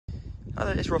Hi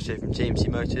there, it's Ross here from TMC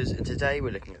Motors, and today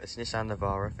we're looking at this Nissan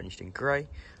Navara finished in grey.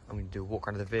 I'm going to do a walk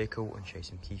around of the vehicle and show you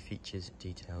some key features,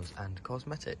 details and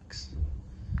cosmetics.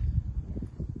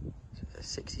 So a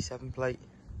 67 plate.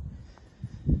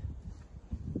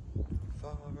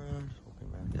 Navara, walking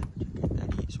around it, checking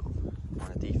any sort of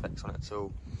minor defects on it at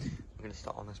all. I'm going to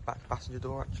start on this back passenger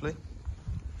door actually.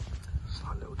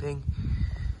 Slight little ding.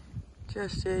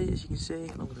 Just here, as you can see,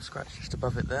 along with the scratch just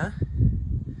above it there.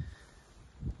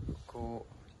 Caught,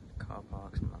 car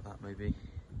park, something like that maybe.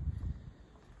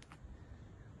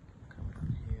 Come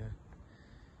down here,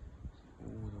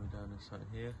 all the way down this side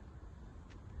here.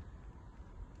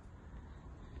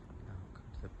 Now come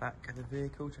to the back of the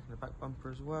vehicle, checking the back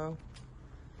bumper as well.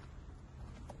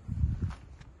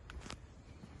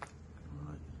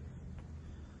 Right,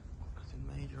 nothing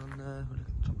major on there. We'll look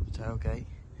at the top of the tailgate.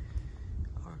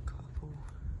 Are a couple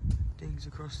dings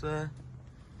across there,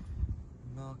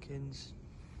 markings.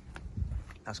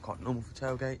 That's quite normal for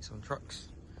tailgates on trucks.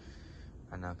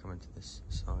 And now coming to this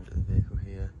side of the vehicle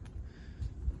here.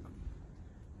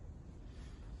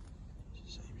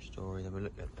 It's the same story. Then we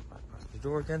look at the back passenger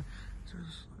door again. So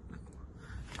there's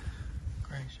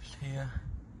grey's just here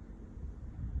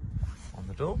on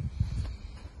the door.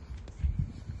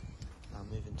 Now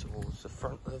moving towards the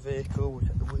front of the vehicle, we'll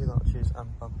check the wheel arches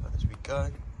and bumper as we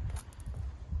go.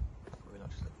 The wheel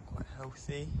arches look quite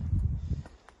healthy.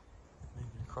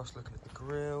 Moving across, looking at the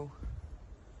grille,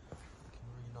 looking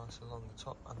really nice along the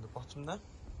top and the bottom there.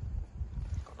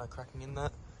 Got no cracking in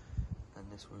that. And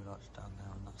this wheel arch down there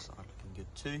on that side looking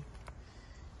good too. In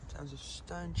terms of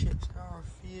stone chips, there are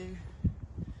a few.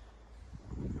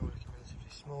 They're looking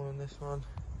relatively small on this one.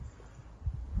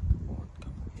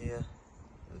 Couple here.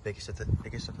 The biggest of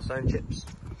the stone chips.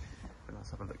 But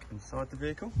let's have a look inside the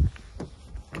vehicle.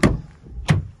 So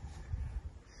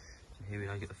here we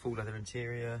go, you get the full leather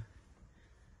interior.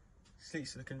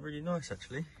 Seats are looking really nice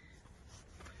actually.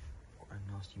 No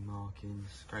nasty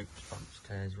markings, scrapes, bumps,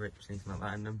 tears, rips, anything like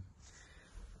that in them.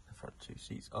 The front two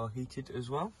seats are heated as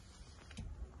well.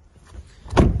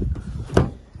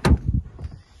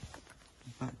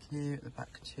 Back here at the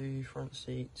back two front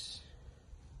seats.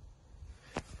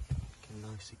 Looking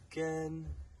nice again.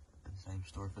 And same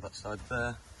story for that side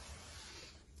there.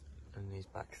 And these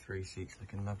back three seats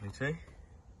looking lovely too.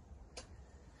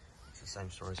 It's the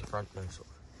same story as the front, no sort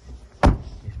of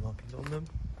these markings on them.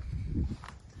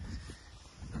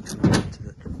 Next one to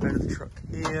the bed of the truck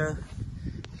here.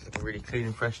 It's looking really clean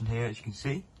and fresh in here, as you can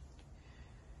see.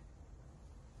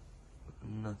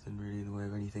 Nothing really in the way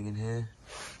of anything in here.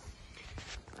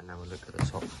 And now we'll look at the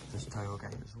top of this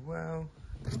tailgate as well.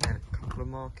 Again, a couple of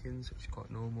markings, which is quite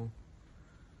normal.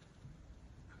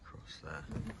 Across there.